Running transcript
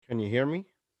Can you hear me?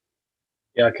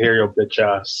 Yeah, I can hear your bitch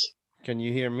ass. Can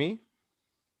you hear me?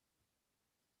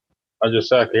 I just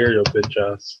said I can hear your bitch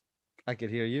ass. I could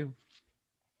hear you.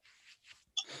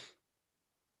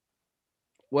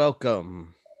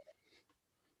 Welcome.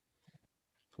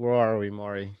 Where are we,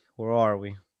 Maury? Where are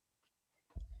we?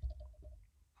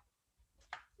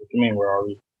 What you mean, where are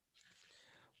we?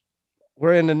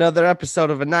 We're in another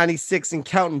episode of a 96 and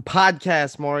Counting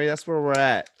podcast, Maury. That's where we're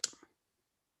at.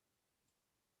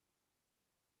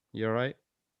 You all right?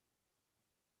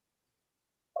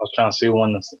 I was trying to see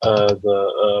when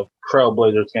the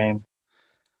Trailblazers game.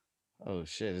 Oh,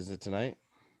 shit. Is it tonight?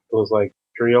 It was like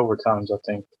 3 overtimes, I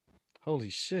think. Holy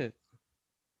shit.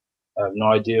 I have no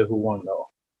idea who won, though.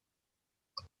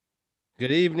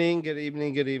 Good evening. Good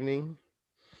evening. Good evening.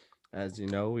 As you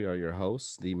know, we are your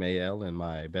hosts, the Mayel and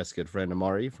my best good friend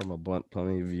Amari from A Blunt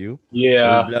Point of View.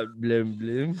 Yeah, Blah, blah,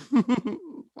 blah.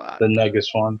 the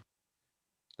Nuggets won.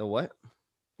 The what?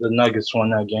 The Nuggets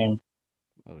won that game.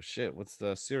 Oh, shit. What's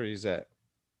the series at?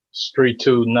 It's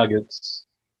 3-2 Nuggets.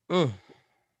 That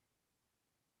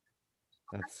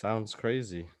sounds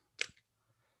crazy.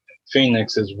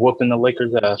 Phoenix is whooping the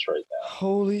Lakers' ass right now.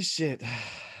 Holy shit.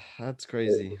 That's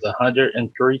crazy. It's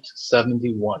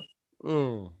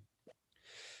 103-71.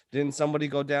 Didn't somebody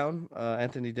go down?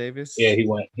 Anthony Davis? Yeah,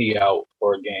 he out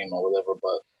for a game or whatever,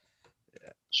 but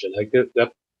should I get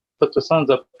that? Put the Suns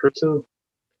up for 2.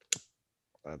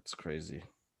 That's crazy.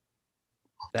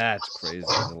 That's crazy.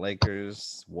 The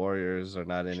Lakers, Warriors are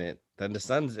not in it. Then the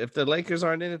Suns, if the Lakers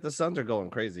aren't in it, the Suns are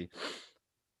going crazy.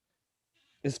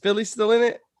 Is Philly still in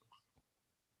it?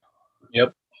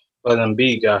 Yep. But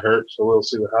Embiid got hurt, so we'll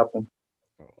see what happens.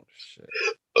 Oh, shit.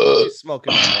 He's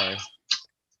smoking on Maury.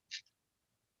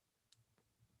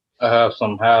 I have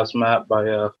some hazmat by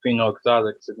Pheno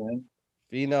Exotics again.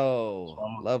 Pheno.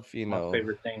 Love Pheno. My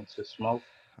favorite thing to smoke.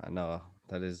 I know.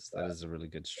 That is a really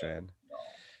good strand.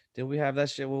 Did we have that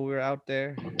shit when we were out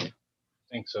there? I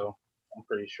think so. I'm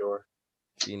pretty sure.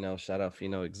 Pheno, shout out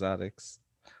Pheno Exotics.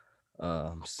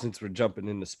 Since we're jumping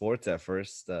into sports at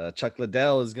first, Chuck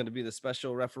Liddell is going to be the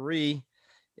special referee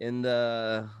in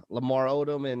the Lamar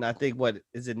Odom, and I think what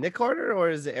is it, Nick Carter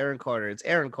or is it Aaron Carter? It's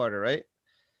Aaron Carter, right?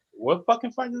 What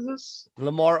fucking fight is this?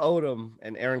 Lamar Odom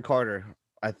and Aaron Carter,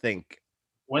 I think.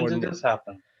 When did this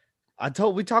happen?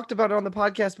 We talked about it on the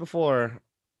podcast before,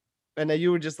 and then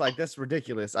you were just like, "That's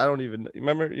ridiculous." I don't even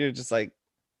remember. You're just like,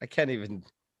 "I can't even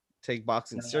take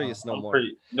boxing serious no more."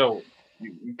 You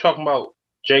talking about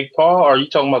Jake Paul, or are you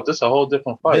talking about this a whole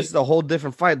different fight? This is a whole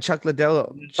different fight. Chuck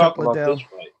Liddell. About this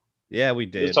fight. Yeah, we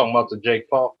did. We're talking about the Jake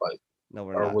Paul fight. No,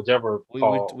 we're or not. Whichever.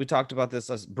 We talked about this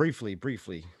briefly. I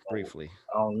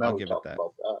don't know. I'll give it that.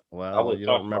 About that. Well, you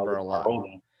don't remember a lot.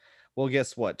 Well,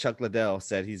 guess what? Chuck Liddell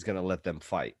said he's going to let them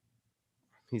fight.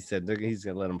 He said he's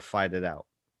going to let them fight it out.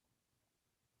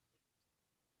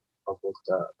 I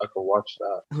could watch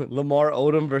that. Lamar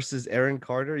Odom versus Aaron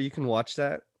Carter. You can watch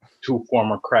that. 2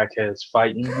 former crackheads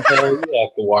fighting. Hell yeah, I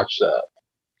could watch that.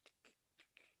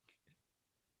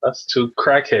 That's 2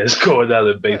 crackheads going at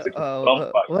it basically.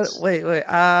 Wait.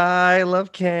 I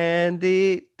love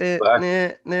candy.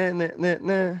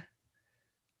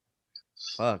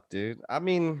 Fuck, dude. I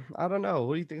mean, I don't know.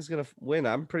 Who do you think is going to win?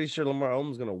 I'm pretty sure Lamar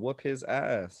Odom's going to whoop his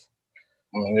ass.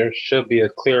 I mean, there should be a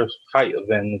clear height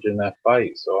advantage in that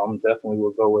fight, so I'm definitely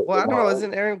will go with. Well, I don't know.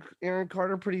 Isn't Aaron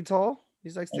Carter pretty tall?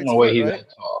 He's like 6 no foot, way he's right? that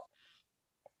tall.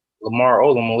 Lamar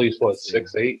Odom at least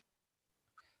 6'8".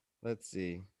 Let's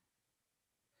see.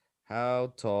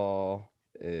 How tall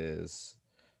is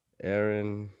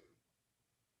Aaron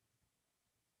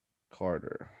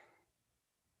Carter?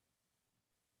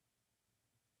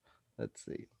 Let's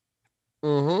see.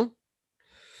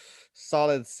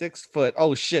 Solid 6 foot.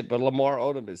 Oh shit! But Lamar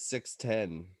Odom is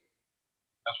 6'10".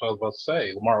 That's what I was about to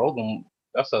say. Lamar Odom,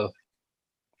 that's a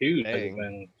huge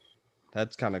advantage.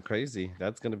 That's kind of crazy.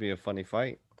 That's gonna be a funny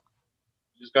fight.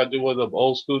 You just gotta do what the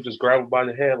old school, just grab him by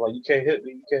the head, like you can't hit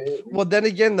me, you can't hit me. Well, then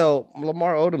again, though,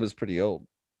 Lamar Odom is pretty old.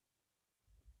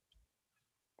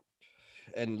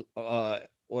 And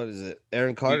what is it?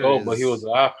 Aaron Carter. But he was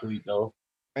an athlete though.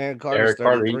 Aaron Carter's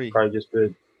 33. He probably just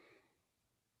did.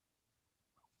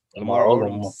 Lamar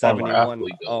Odom 71.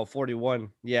 41.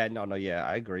 Yeah, yeah,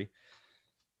 I agree.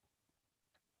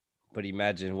 But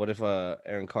imagine, what if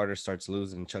Aaron Carter starts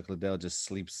losing, Chuck Liddell just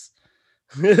sleeps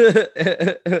Lamar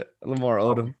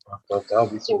Odom. That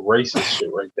would be some racist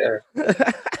shit right there.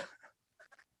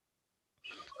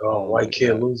 White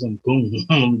kid losing,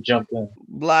 boom, jump in.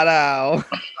 Blot out.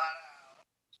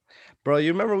 Bro,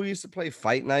 you remember we used to play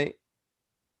Fight Night?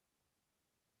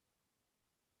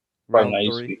 Fight Night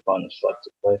used to be fun as fuck to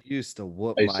play. You used to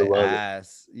whoop my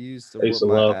ass. I used to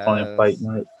love playing Fight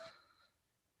Night.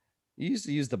 You used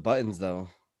to use the buttons though.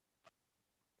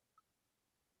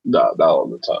 No, not all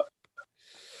the time.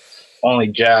 Only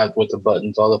jab with the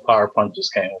buttons. All the power punches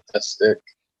came with that stick.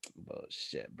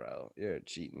 Bullshit, bro. You're a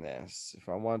cheating ass. If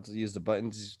I wanted to use the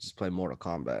buttons, just play Mortal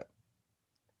Kombat.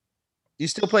 You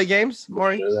still play games,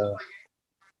 Maury?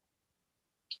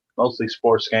 Mostly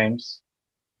sports games.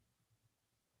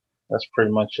 That's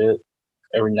pretty much it.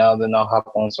 Every now and then I'll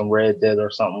hop on some Red Dead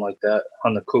or something like that.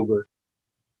 On the Cougar.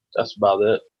 That's about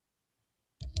it.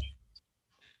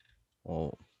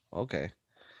 Oh, okay.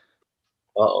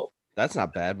 Uh-oh. That's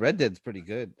not bad. Red Dead's pretty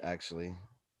good, actually.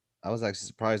 I was actually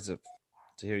surprised to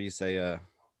hear you say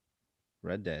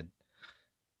Red Dead.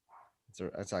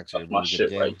 That's actually a That's my really good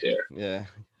shit right game. there. Yeah.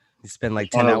 You spend like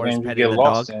It's one 10 of those hours games you petting get the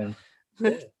lost dog. in. Yeah,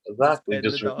 exactly.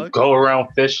 petting the Just dog. go around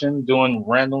fishing, doing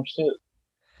random shit.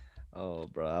 Oh,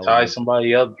 bro. Tie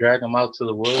somebody up, drag them out to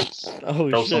the woods, Oh,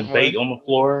 throw shit, some bait man. on the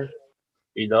floor,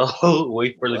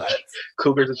 wait for the What?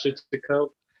 cougars and shit to come.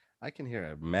 I can hear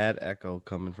a mad echo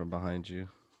coming from behind you.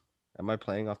 Am I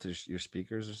playing off your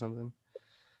speakers or something?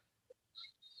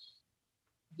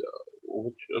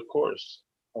 Which, of course.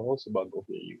 How else about go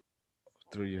hear you?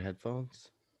 Through your headphones?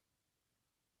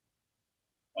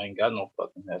 I ain't got no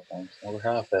fucking headphones. Never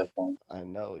have headphones. I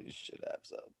know you should have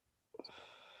some.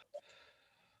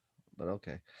 But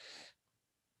okay.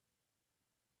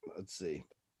 Let's see.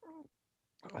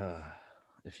 Uh,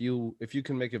 if you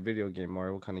can make a video game,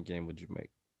 Mario, what kind of game would you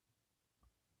make?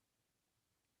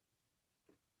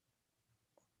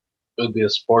 It would be a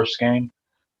sports game.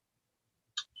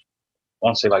 I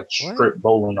want to say like What? strip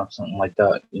bowling or something like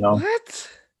that, you know? What?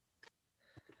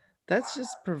 That's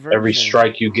just perversion. Every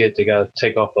strike you get, they gotta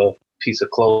take off a piece of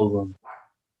clothing.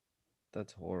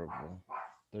 That's horrible.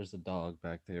 There's a dog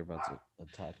back there about to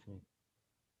attack me.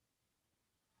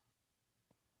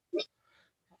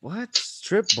 What?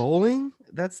 Strip bowling?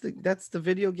 That's the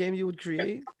video game you would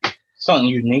create? Something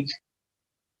unique.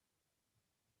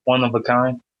 One of a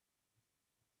kind.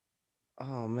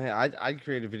 Oh man, I'd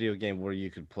create a video game where you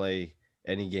could play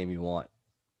any game you want.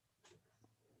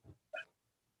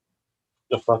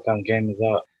 The fuck kind of game is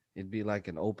that? It'd be like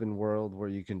an open world where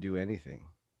you can do anything.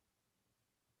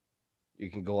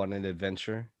 You can go on an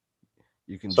adventure.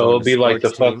 You can So join it'll a be like the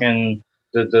sports team. fucking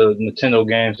the Nintendo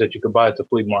games that you could buy at the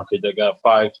flea market that got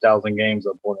 5,000 games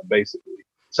up on it, basically.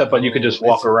 Except for you could just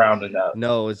walk around in that.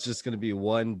 No, it's just gonna be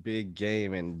one big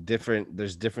game and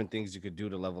there's different things you could do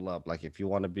to level up. Like if you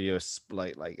want to be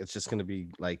like it's just gonna be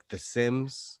like The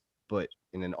Sims, but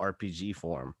in an RPG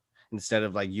form. Instead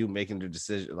of like you making the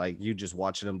decision, like you just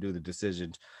watching them do the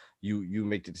decisions, you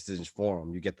make the decisions for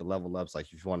them. You get the level ups.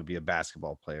 Like if you want to be a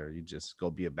basketball player, you just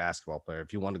go be a basketball player.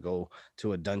 If you want to go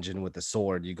to a dungeon with a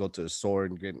sword, you go to a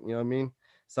sword and get, you know what I mean?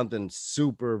 Something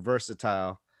super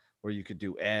versatile where you could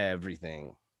do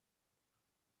everything.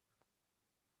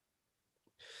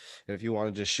 And if you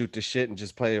want to just shoot the shit and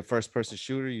just play a first person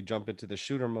shooter, you jump into the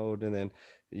shooter mode and then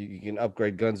you can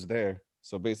upgrade guns there.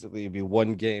 So basically it'd be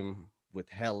one game with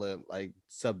hella like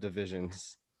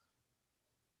subdivisions.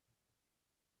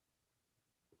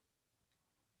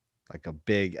 Like a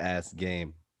big ass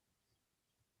game.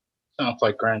 Sounds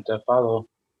like Grand Theft Auto.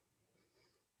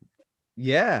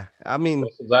 Yeah. I mean,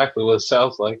 that's exactly what it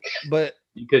sounds like. But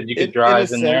you could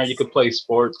drive in there, you could play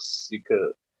sports, you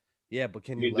could. Yeah, but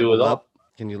can you level do it up? All.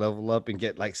 Can you level up and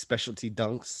get like specialty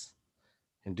dunks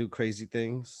and do crazy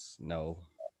things? No.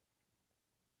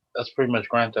 That's pretty much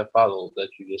Grand Theft Auto that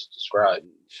you just described.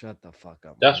 Shut the fuck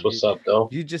up. That's what's up, though.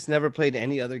 You just never played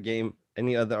any other game,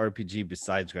 any other RPG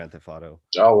besides Grand Theft Auto.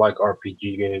 I like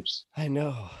RPG games. I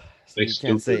know. So you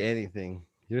can't say anything.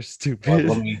 You're stupid.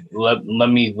 Well, let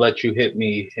me let you hit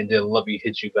me, and then let me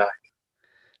hit you back.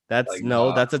 That's like,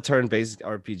 no, that's a turn-based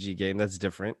RPG game. That's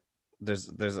different. There's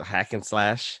a hack and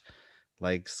slash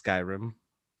like Skyrim.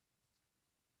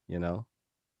 You know,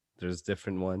 there's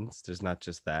different ones. There's not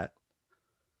just that.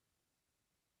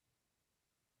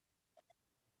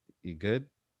 You good?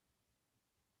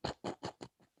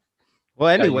 Well,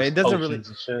 anyway, it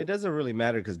doesn't really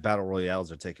matter because battle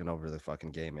royales are taking over the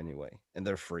fucking game anyway, and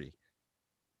they're free.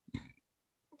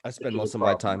 I spend most of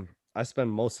my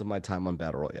time on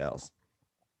battle royales.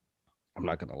 I'm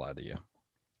not gonna lie to you.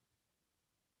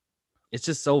 It's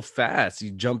just so fast.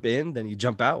 You jump in, then you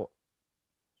jump out.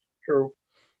 True.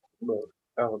 But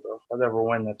I don't know. I never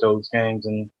win at those games,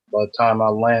 and by the time I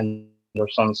land or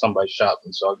somebody shot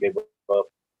me, so I gave up.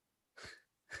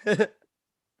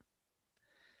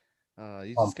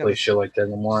 You don't play shit like that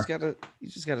anymore. You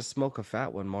just gotta smoke a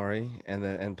fat one, Maury,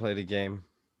 and play the game.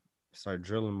 Start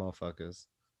drilling motherfuckers.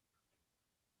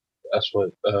 That's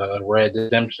what Red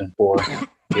Redemption for.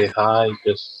 Get high,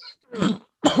 just.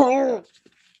 Oh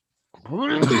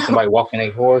See somebody walking a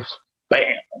horse,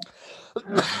 bam,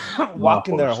 law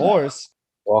Walking their enforcement. horse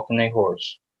Walking a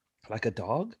horse. like a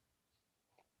dog.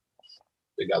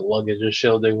 They got luggage to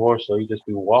show their horse, so you just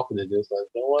be walking it. Just like,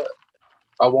 you know what?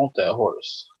 I want that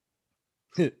horse.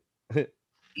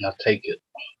 Now take it.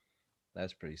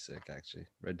 That's pretty sick, actually.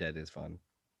 Red Dead is fun.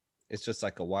 It's just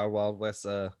like a Wild Wild West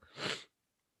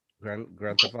Grand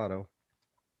Theft Auto.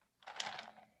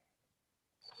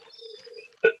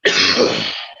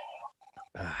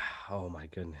 Oh my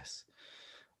goodness,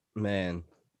 man!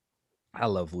 I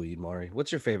love weed, Maury.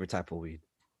 What's your favorite type of weed?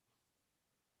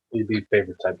 Would be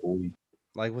favorite type of weed.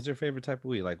 Like, what's your favorite type of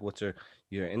weed? Like, what's your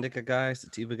indica guy,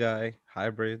 sativa guy,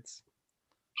 hybrids?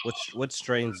 What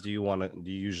strains do you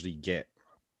usually get?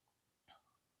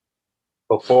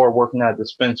 Before working at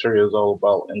dispensary, it was all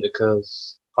about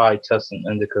indicas, high testing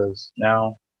indicas.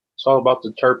 Now it's all about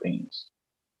the terpenes.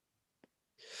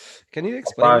 Can you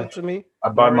explain that to me? I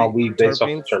buy my Maury? weed based off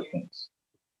Terpenes? the terpenes.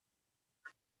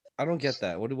 I don't get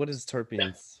that. What is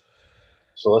terpenes?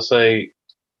 So let's say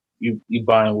you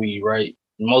buying weed, right?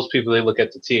 Most people they look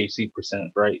at the THC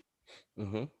percent, right?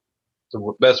 Mm-hmm.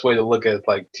 The best way to look at it,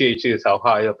 like THC is how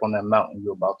high up on that mountain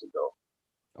you're about to go.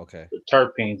 Okay. The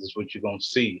terpenes is what you're gonna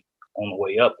see on the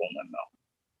way up on that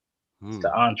mountain. It's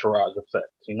the entourage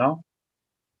effect, you know?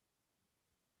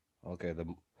 Okay,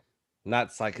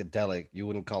 not psychedelic. You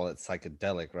wouldn't call it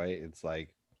psychedelic, right? It's like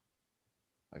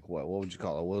what? What would you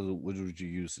call it? What would you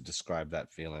use to describe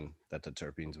that feeling that the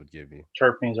terpenes would give you?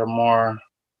 Terpenes are more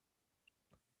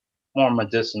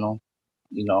medicinal.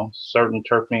 You know, certain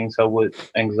terpenes help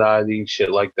with anxiety,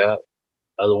 shit like that.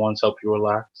 Other ones help you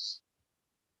relax.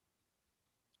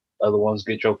 Other ones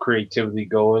get your creativity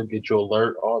going, get you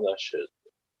alert, all that shit.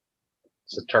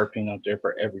 It's a terpene out there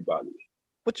for everybody.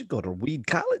 What, you go to weed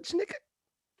college, nigga?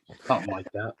 Something like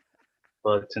that.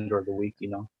 But Tinder of the week, you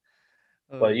know.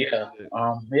 Oh, But yeah,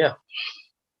 yeah.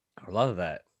 I love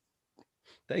that.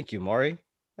 Thank you, Maury.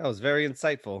 That was very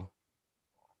insightful.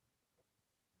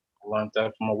 Learned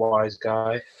that from a wise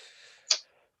guy.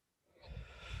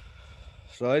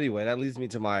 So anyway, that leads me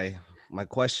to my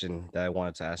question that I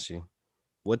wanted to ask you.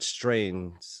 What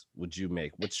strains would you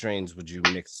make? What strains would you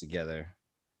mix together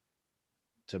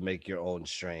to make your own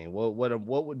strain? What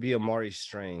would be a Maury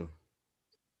strain?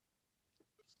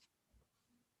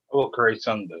 I will create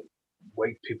something to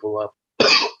wake people up.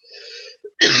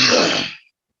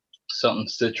 Something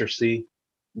citrusy,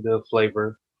 good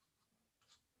flavor.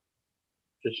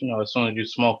 Just, you know, as soon as you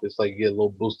smoke, it's like you get a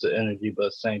little boost of energy, but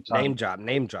at the same time.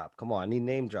 Name drop. Come on, I need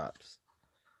name drops.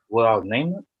 What I'll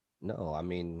name it? No, I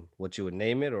mean what you would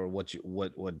name it, or what you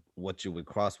would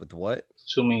cross with what?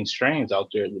 Too many strains out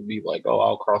there to be like, oh,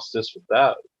 I'll cross this with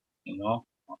that, you know.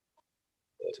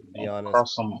 To be honest,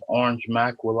 cross some orange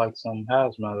mac with like some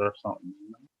hazmat or something.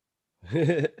 You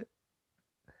know?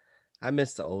 I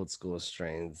miss the old school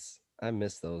strains. I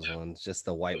miss those ones, just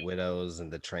the White Widows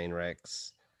and the train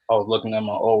wrecks. I was looking at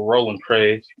my old rolling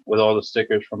trays with all the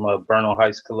stickers from Burno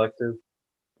Heights Collective.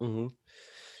 Mm-hmm.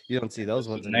 You don't see those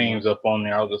ones anymore. Names up on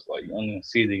there. I was just like, I don't even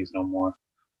see these no more.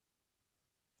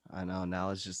 I know. Now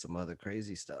it's just some other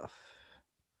crazy stuff.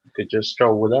 You could just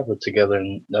throw whatever together,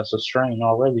 and that's a strain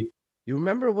already. You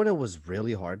remember when it was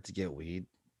really hard to get weed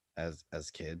as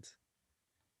kids?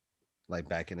 Like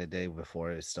back in the day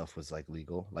before stuff was like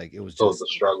legal. Like it was just a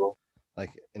struggle.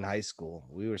 Like in high school,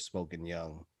 we were smoking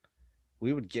young.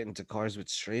 We would get into cars with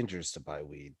strangers to buy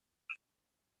weed.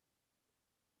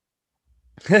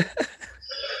 The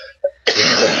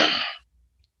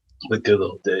good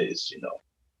old days, you know.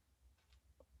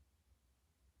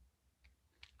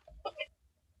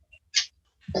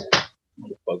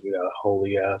 Motherfucker got a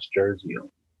holy ass jersey on.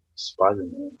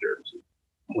 Spider-Man jersey.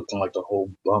 Looking like a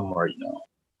whole bum right now.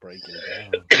 Breaking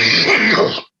down.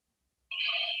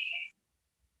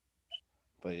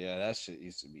 But yeah, that shit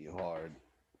used to be hard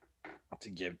to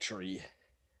give tree.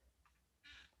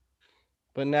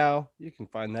 But now you can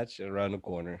find that shit around the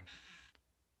corner.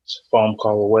 It's a phone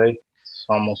call away. It's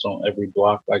almost on every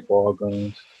block like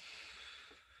Walgreens.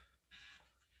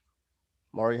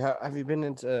 Maury, have you been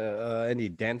into any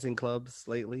dancing clubs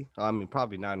lately? I mean,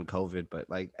 probably not in COVID, but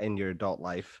like in your adult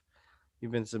life,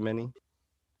 you've been to many.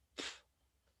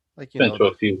 Like been to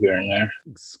a few here and there.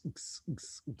 You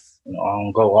know, I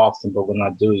don't go often, but when I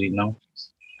do, you know,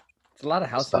 it's a lot of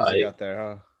house music out there,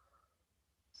 huh?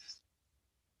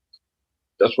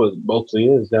 That's what mostly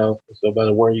is, though. It's no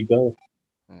matter where you go.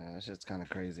 Yeah, that shit's kind of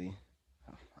crazy.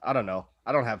 I don't know.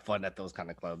 I don't have fun at those kind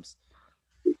of clubs.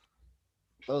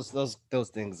 Those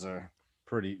things are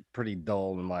pretty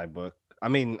dull in my book. I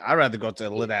mean, I'd rather go to a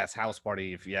lit ass house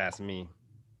party if you ask me.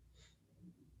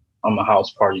 I'm a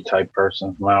house party type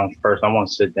person, lounge person. I want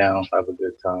to sit down, have a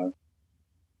good time.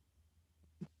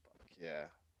 Yeah,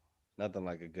 nothing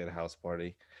like a good house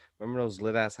party. Remember those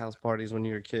lit ass house parties when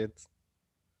you were kids?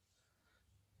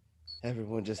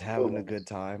 Everyone just having a There good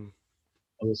time.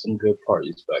 was some good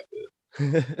parties back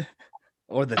then.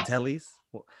 Or the tellies.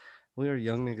 We were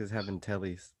young niggas having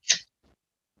tellies.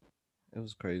 It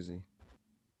was crazy.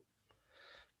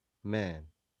 Man.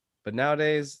 But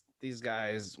nowadays, these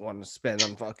guys want to spend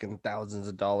on fucking thousands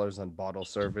of dollars on bottle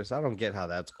service. I don't get how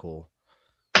that's cool.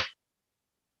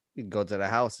 You can go to the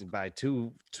house and buy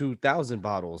 2,000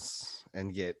 bottles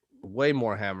and get way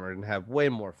more hammered and have way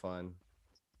more fun.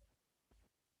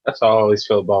 That's how I always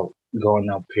feel about going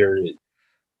out. Period.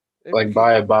 If you Like can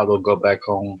buy a bottle, go back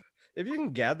home. if you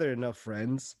can gather enough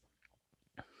friends,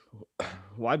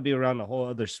 why be around a whole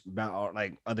other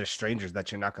like other strangers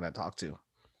that you're not going to talk to?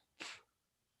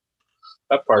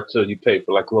 That part too, you pay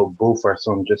for like a little booth or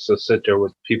something just to sit there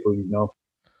with people you know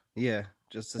Yeah,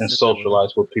 just to and sit there with them.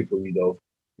 socialize with people you know.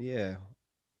 Yeah.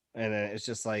 And then it's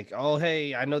just like, oh,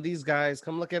 hey, I know these guys.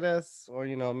 Come look at us. Or,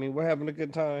 I mean, we're having a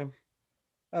good time.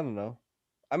 I don't know.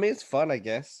 I mean, it's fun, I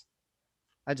guess.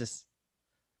 I just,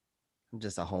 I'm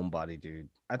just a homebody, dude.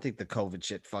 I think the COVID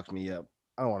shit fucked me up.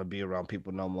 I don't want to be around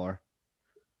people no more.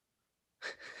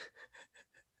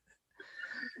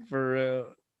 For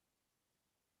real.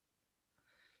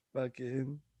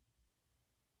 Fucking,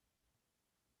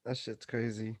 that shit's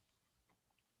crazy.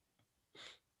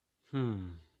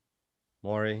 Hmm.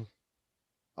 Maury.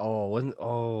 Oh, wasn't,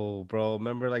 oh, bro.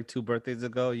 Remember like 2 birthdays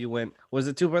ago? You went, was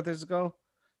it 2 birthdays ago?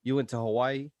 You went to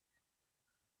Hawaii?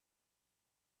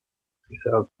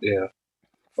 So, yeah.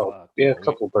 Oh, Fuck, yeah, bro. a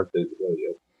couple birthdays ago,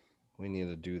 yeah. We need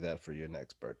to do that for your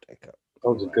next birthday. That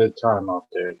All was a right. good time out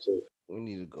there too. We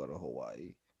need to go to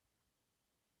Hawaii.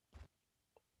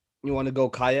 You want to go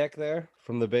kayak there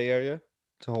from the Bay Area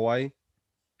to Hawaii?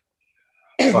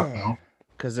 Fuck no.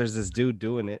 Because there's this dude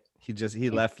doing it. He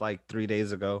left like 3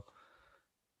 days ago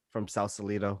from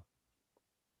Sausalito.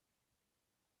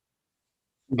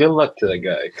 Good luck to that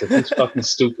guy, because he's fucking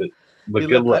stupid. He But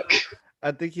good left. luck.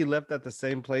 I think he left at the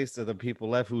same place that the people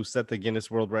left who set the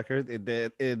Guinness World Record. They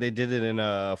did it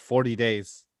in 40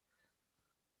 days.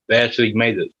 They actually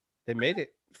made it. They made it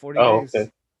 40 Oh, okay. days.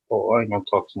 Well, I ain't gonna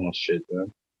talk too much shit,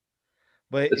 man.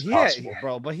 But It's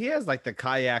possible. but he has like the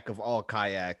kayak of all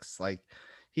kayaks. Like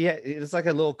it's like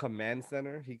a little command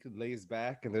center. He could lay his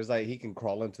back and there's like he can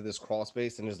crawl into this crawl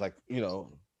space and there's like,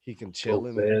 he can chill Go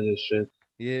in bed there. and shit.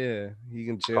 Yeah, he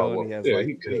can Oh, chill and well, he has yeah, like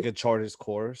he he good. could chart his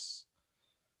course.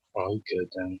 Oh, he good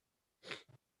then.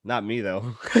 Not me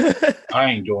though.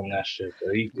 I ain't doing that shit,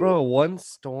 but he good. Bro, one He's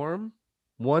storm.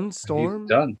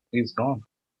 done. He's gone.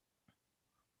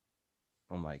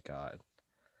 Oh my god.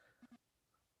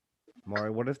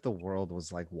 Mari, what if the world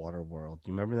was like Waterworld?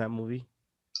 You remember that movie?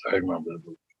 I remember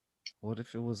the What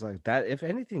if it was like that? If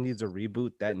anything needs a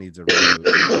reboot, that needs a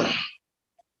reboot. movie.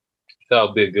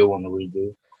 That'll be a good one to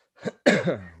redo.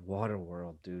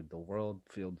 Waterworld, dude. The world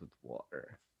filled with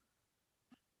water.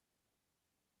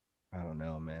 I don't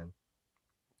know, man.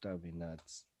 That would be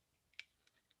nuts.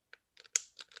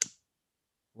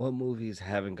 What movies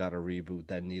haven't got a reboot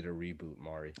that need a reboot,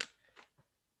 Mari?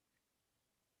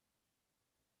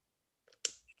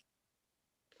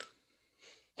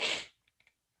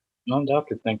 None that I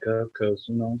could think of, because,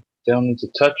 they don't need to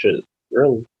touch it,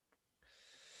 really.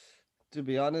 To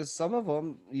be honest, some of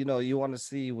them, you want to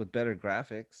see with better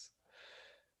graphics,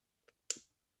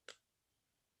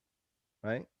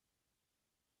 right?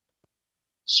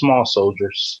 Small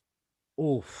Soldiers.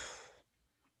 Oof.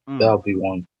 That'll be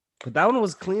one. But that one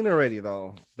was clean already,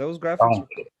 though. Those I graphics don't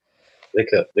care.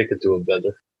 They could do it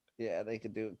better. Yeah, they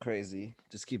could do it crazy.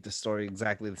 Just keep the story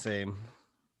exactly the same.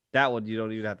 That one you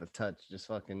don't even have to touch. Just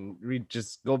fucking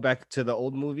just go back to the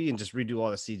old movie and just redo all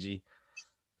the CG.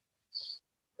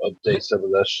 Update some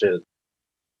of that shit.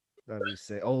 That'd be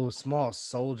say, oh, Small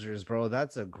Soldiers, bro.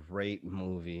 That's a great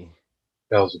movie.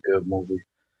 That was a good movie.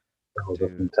 That was a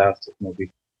fantastic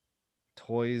movie.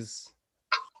 Toys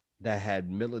that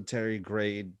had military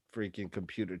grade freaking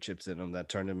computer chips in them that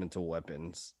turned them into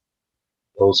weapons.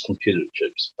 Those computer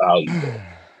chips, valuable.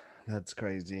 That's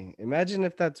crazy. Imagine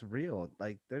if that's real.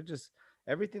 Like they're just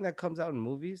everything that comes out in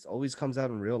movies always comes out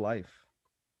in real life.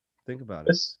 Think about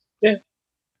it. Yeah.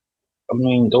 I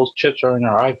mean, those chips are in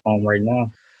our iPhone right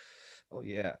now. Oh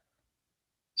yeah.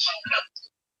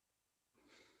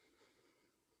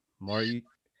 Mari,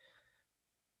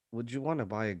 would you want to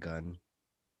buy a gun?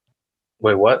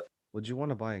 Wait, what? Would you want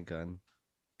to buy a gun?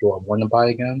 Do I want to buy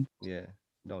a gun? Yeah.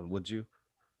 No, would you?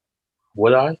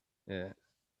 Would I? Yeah.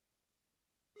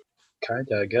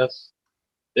 Kinda, I guess.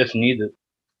 If needed.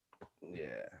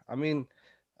 Yeah. I mean,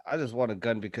 I just want a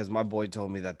gun because my boy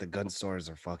told me that the gun stores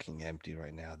are fucking empty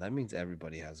right now. That means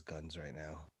everybody has guns right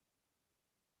now.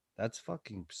 That's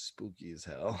fucking spooky as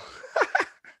hell.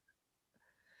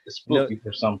 It's You know, spooky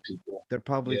for some people. Yeah,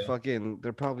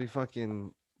 they're probably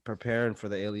fucking preparing for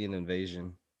the alien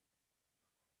invasion.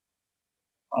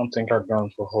 I don't think our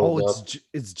guns will Oh, hold up.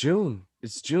 It's June.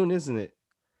 It's June, isn't it?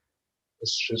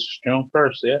 It's just June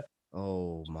 1st, yeah.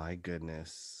 Oh my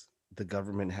goodness. The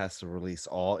government has to release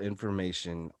all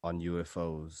information on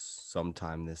UFOs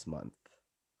sometime this month.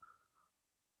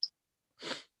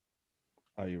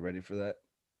 Are you ready for that?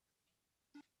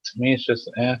 To me, it's just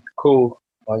cool.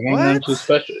 Like ain't nothing too What?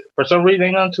 special. For some reason,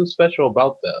 ain't nothing too special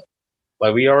about that.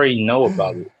 Like we already know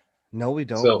about it. No, we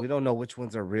don't. So, We don't know which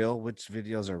ones are real, which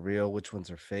videos are real, which ones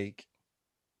are fake.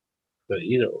 but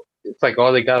it's like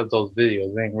all they got is those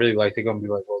videos. They ain't really like they're gonna be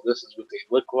like, well, this is what they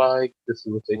look like. This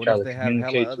is what they What try if to they have hella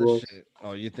communicate other to us. shit?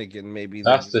 Oh, you thinking maybe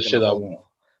they're That's the just gonna shit I hold? want.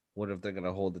 What if they're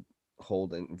gonna hold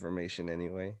the information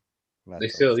anyway? Not They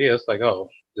tell still, us. yeah, it's like, oh,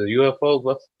 the UFOs,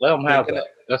 let them They're have gonna that.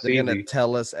 That's they're gonna easy.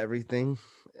 tell us everything.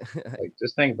 Like,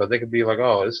 just think, but they could be like,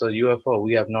 oh, it's a UFO.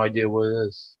 We have no idea what it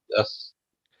is.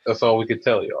 That's all we could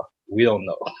tell y'all. We don't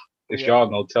know. If Yep. y'all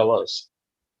know, tell us.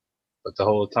 But the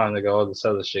whole time they got all this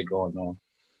other shit going on.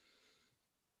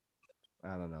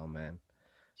 I don't know, man.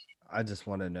 I just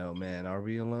want to know, man. Are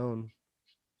we alone?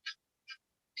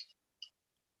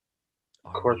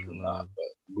 Of Are course we we're not, alone?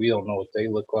 but we don't know what they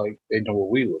look like. They know what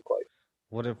we look like.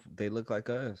 What if they look like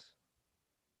us?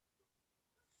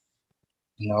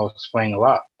 And I'll explain a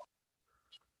lot.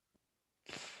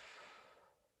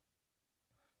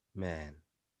 Man,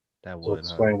 that So would, huh?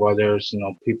 explain why there's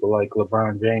people like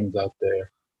LeBron James out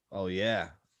there. Oh yeah.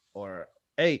 Or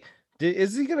hey,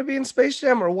 is he gonna be in Space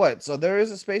Jam or what? So there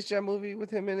is a Space Jam movie with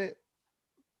him in it.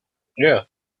 Yeah,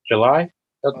 July. I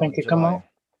Oh, think it come July. out.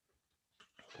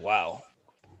 Wow,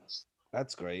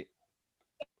 that's great.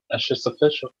 That's just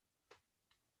official.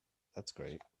 That's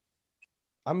great.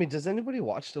 I mean, does anybody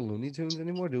watch the Looney Tunes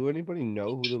anymore? Do anybody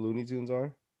know who the Looney Tunes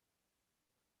are?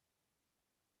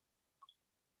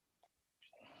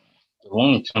 The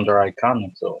Looney Tunes are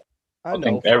iconic, so I I know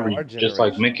think for our just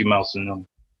like generation. Mickey Mouse and them,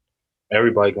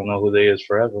 everybody gonna know who they is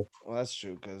forever. Well, that's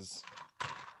true because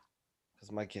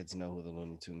my kids know who the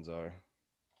Looney Tunes are.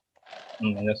 I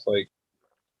mean, it's like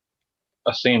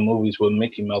I seen movies with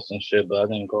Mickey Mouse and shit, but I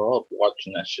didn't grow up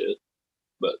watching that shit.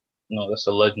 But no, that's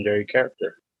a legendary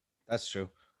character. That's true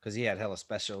because he had hella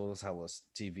specials, hella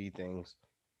TV things.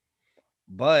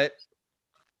 But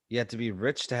you had to be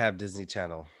rich to have Disney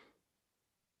Channel.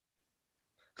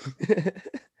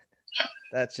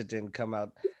 That shit didn't come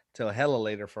out till hella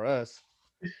later for us.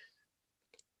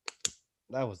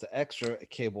 That was the extra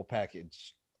cable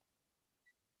package.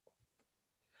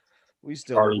 We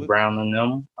still Charlie Brown and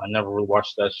them. I never really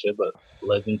watched that shit, but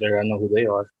legendary. I know who they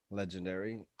are.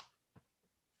 legendary.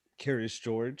 Curious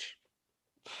George.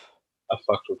 I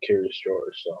fucked with Curious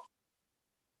George, so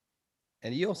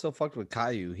And you also fucked with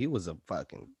Caillou. He was a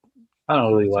fucking I don't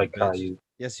he really was a like bitch. Caillou.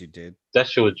 Yes, you did. That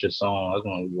shit was just on. I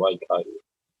don't really like Caillou.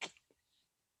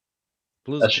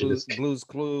 Blues That shit Clues, is. Blues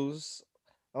Clues.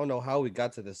 I don't know how we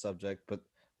got to this subject, but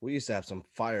we used to have some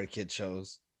fire kid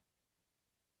shows.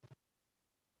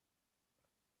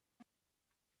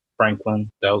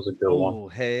 Franklin. That was a good one. Oh,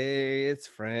 hey, it's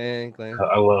Franklin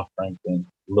I love Franklin.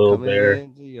 Lil coming Bear.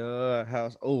 into your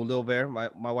house. Oh, Little Bear. My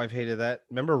wife hated that.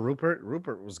 Remember Rupert?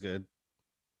 Rupert was good.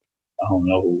 I don't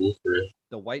know who Luther is.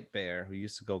 The white bear who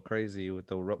used to go crazy with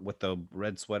the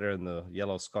red sweater and the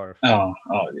yellow scarf. Oh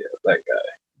yeah, that guy.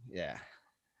 Yeah.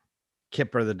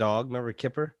 Kipper the dog. Remember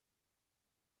Kipper?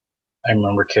 I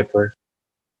remember Kipper.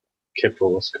 Kipper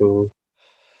was cool.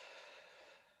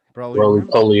 Bro, you Roly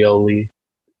remember? Polioli.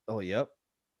 Oh, yep.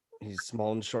 He's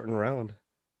small and short and round.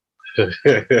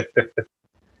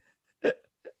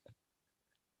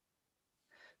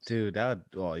 Dude,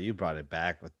 you brought it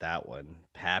back with that one.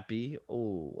 Pappy?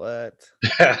 Oh, what?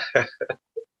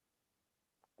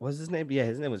 What's his name? Yeah,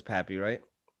 his name was Pappy, right?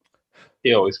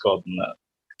 He always called him that.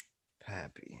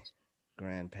 Pappy.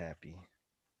 Grandpappy.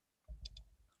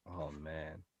 Oh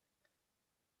man.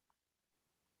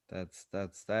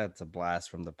 That's a blast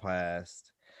from the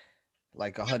past.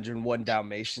 Like 101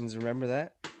 Dalmatians, remember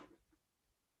that?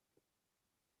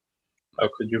 How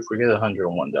could you forget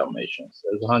 101 Dalmatians?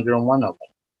 There's 101 of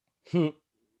them.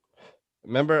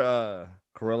 Remember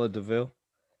Cruella DeVille?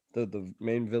 The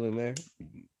main villain there?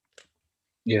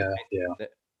 Yeah, yeah.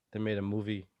 They made a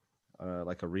movie,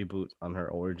 like a reboot on her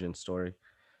origin story.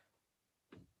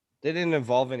 They didn't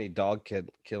involve any dog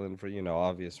killing for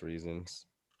obvious reasons.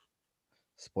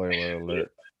 Spoiler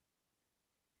alert.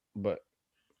 But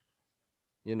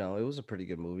You know, it was a pretty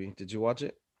good movie. Did you watch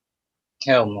it?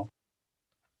 Hell no.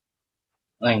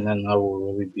 Ain't nothing I will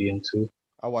really be into.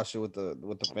 I watched it with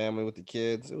the family, with the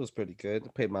kids. It was pretty good. I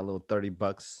paid my little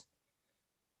 $30.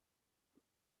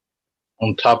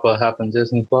 On top of having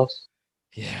Disney Plus,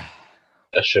 Yeah.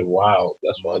 that shit wild.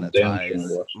 That's why I damn sure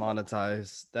Monetize, watch it.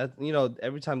 monetize. That you know,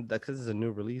 every time that because it's a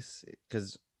new release,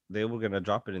 because they were gonna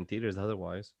drop it in theaters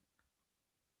otherwise.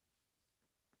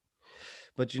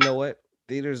 But you know what?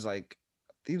 Theaters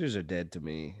are dead to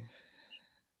me.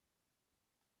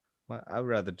 I'd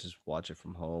rather just watch it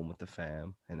from home with the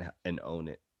fam and own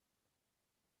it.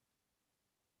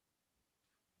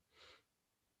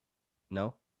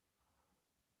 No,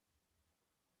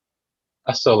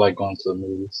 I still like going to the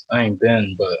movies. I ain't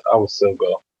been, but I would still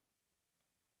go.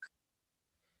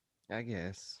 I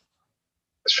guess.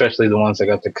 Especially the ones that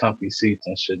got the comfy seats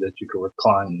and shit that you can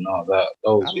recline and all that.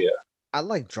 Those, I yeah, I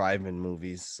like drive-in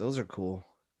movies. Those are cool.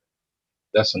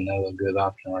 that's another good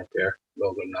option right there.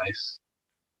 Those are nice.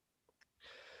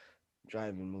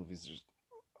 Drive-in movies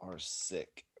are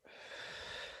sick.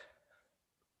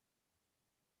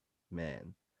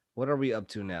 Man, what are we up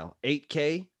to now?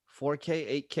 8K,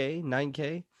 4K, 8K,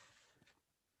 9K.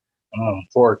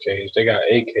 4Ks. They got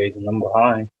 8Ks and I'm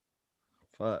behind.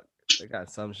 Fuck, they got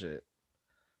some shit.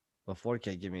 But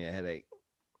 4K give me a headache.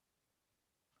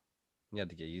 You have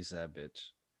to get used to that bitch.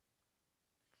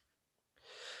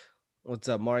 What's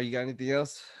up, Mario? You got anything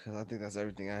else? 'Cause I think that's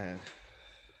everything I had.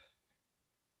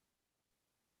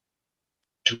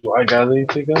 Do I got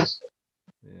anything else?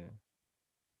 Yeah.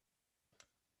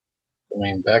 I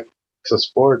mean, back to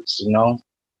sports,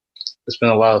 there's been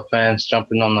a lot of fans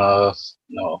jumping on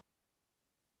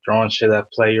throwing shit at Oh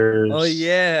players,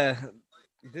 yeah.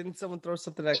 Didn't someone throw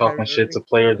something at talking Kyrie shit to Irving?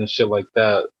 players and shit like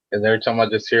that. And every time I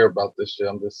just hear about this shit,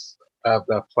 I have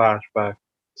that flashback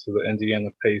to the Indiana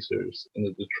Pacers and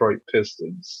the Detroit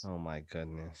Pistons. Oh my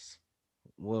goodness.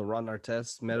 We'll run our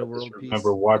tests. I Meta just World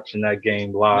remember Peace. watching that game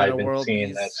Meta live and World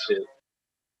seeing that Peace. shit.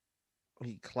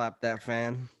 He clapped that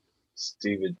fan.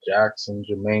 Steven Jackson,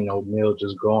 Jermaine O'Neal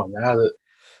just going at it.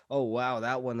 Oh wow,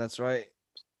 that one. That's right.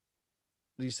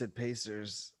 You said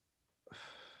Pacers.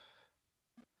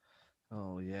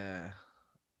 Oh yeah.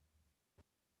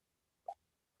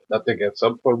 I think at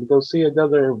some point we go see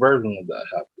another version of that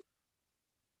happen.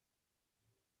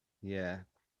 Yeah.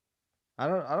 I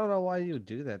don't know why you would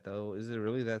do that though. Is it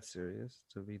really that serious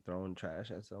to be throwing trash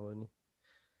at somebody?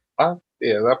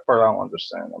 Yeah, that part I don't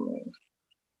understand. I mean,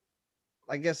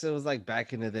 I guess it was like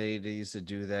back in the day they used to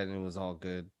do that and it was all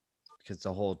good because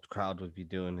the whole crowd would be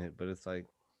doing it. But it's like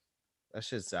that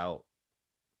shit's out.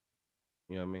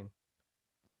 You know what I mean?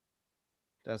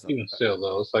 That's even still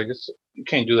though, it's like you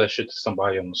can't do that shit to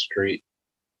somebody on the street.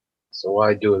 So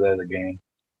why do it at a game?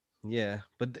 yeah.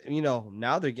 But you know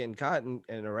now they're getting caught and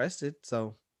arrested.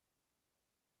 So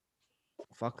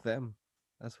fuck them.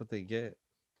 That's what they get.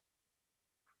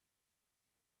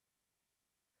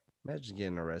 Imagine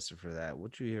getting arrested for that.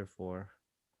 What you here for?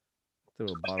 Threw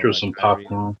a bottle Threw at some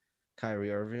popcorn.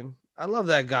 Kyrie Irving. I love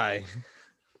that guy.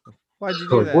 Why'd you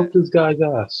do Like, whoop that? this guy's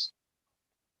ass.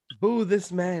 Boo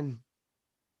this man.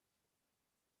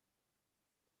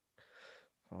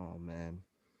 Oh man.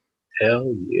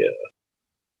 Hell yeah.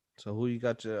 So who you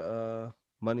got your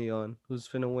money on? Who's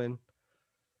finna win?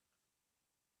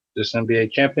 This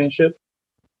NBA championship,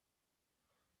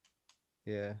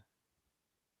 Yeah.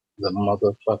 the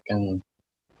motherfucking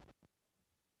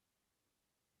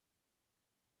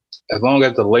as long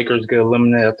as the Lakers get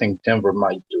eliminated, I think Denver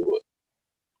might do it.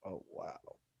 Oh wow.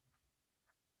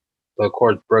 But of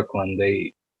course Brooklyn,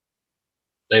 they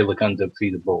look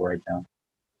undefeatable right now.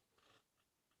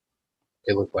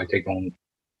 They look like they're gonna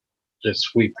just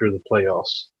sweep through the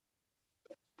playoffs.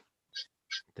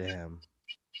 Damn.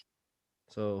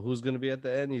 So who's gonna be at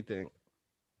the end? You think?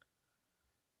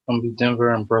 Gonna be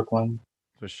Denver and Brooklyn.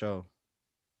 For sure.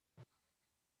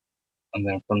 And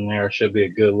then from there, it should be a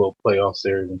good little playoff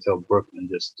series until Brooklyn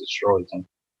just destroys them.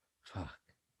 Fuck.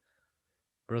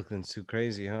 Brooklyn's too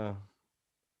crazy, huh?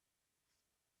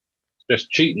 Just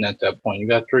cheating at that point. You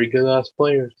got three good ass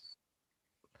players.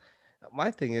 My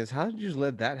thing is, how did you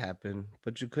let that happen?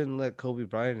 But you couldn't let Kobe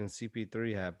Bryant and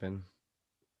CP3 happen.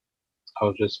 I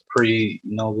was just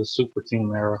the super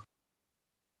team era.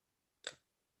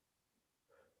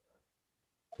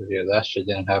 Yeah, that shit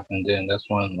didn't happen then. That's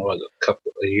when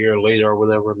a year later or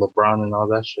whatever, LeBron and all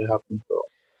that shit happened. So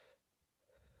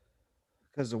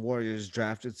Because the Warriors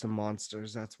drafted some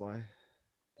monsters. That's why.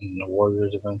 and the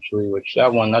Warriors eventually, which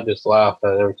that one I just laugh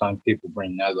at every time people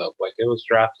bring that up. Like it was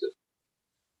drafted.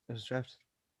 It was drafted.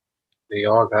 They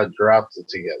all got drafted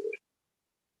together.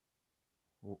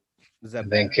 Is that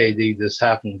And then bad? KD just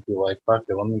happened to be like, fuck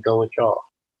it, let me go with y'all.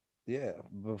 Yeah.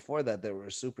 Before that, they were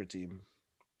a super team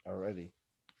already,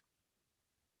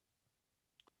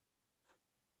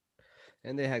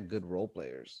 and they had good role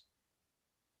players.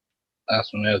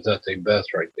 That's when they was at their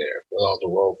best right there with all the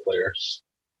role players.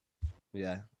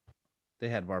 Yeah, they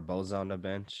had Barboza on the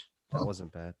bench. That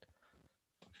wasn't bad.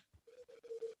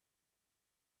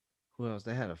 Who else?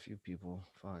 They had a few people.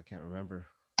 Fuck, I can't remember.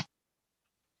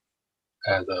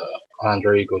 Had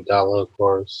Andre Iguodala, of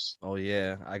course. Oh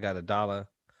yeah, I got a dollar.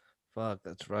 Fuck,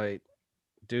 that's right,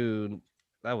 dude.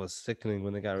 That was sickening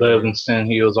when they got rid of him. Livingston,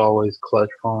 he was always clutch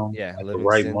for him Yeah, at the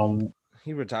right Livingston. moment.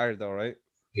 He retired though, right?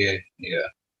 Yeah, yeah.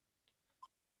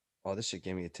 Oh, this shit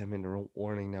gave me a 10-minute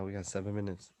warning. Now we got 7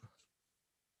 minutes.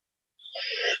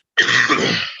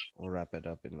 We'll wrap it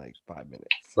up in like 5 minutes.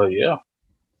 But yeah,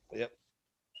 Yep,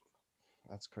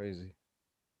 that's crazy.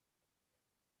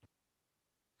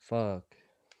 Fuck,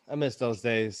 I miss those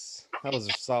days. That was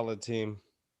a solid team.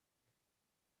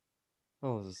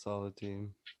 That was a solid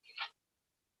team.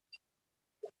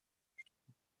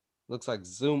 Looks like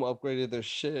Zoom upgraded their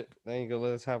shit. They ain't gonna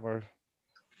let us have our.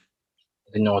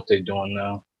 they know what they're doing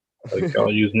now. Like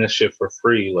y'all using this shit for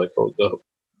free. Like, hold up.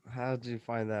 How'd you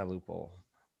find that loophole?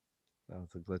 That was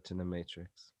a glitch in the matrix.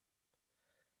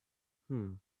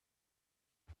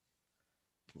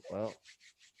 Well,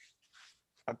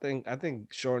 I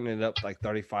think shortening it up like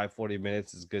 35, 40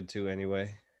 minutes is good too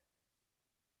anyway.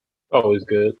 Always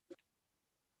good.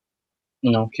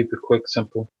 Keep it quick,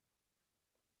 simple.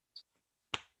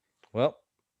 Well,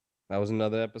 that was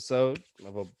another episode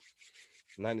of a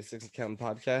 96 Accountant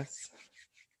podcast.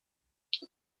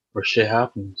 Where shit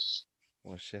happens.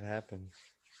 Well, shit happens.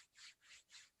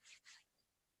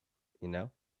 You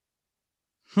know?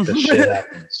 The shit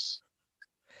happens.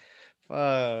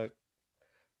 Fuck.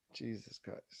 Jesus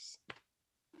Christ.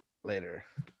 Later.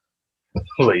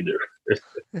 Later.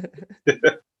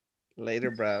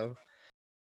 Later, bro.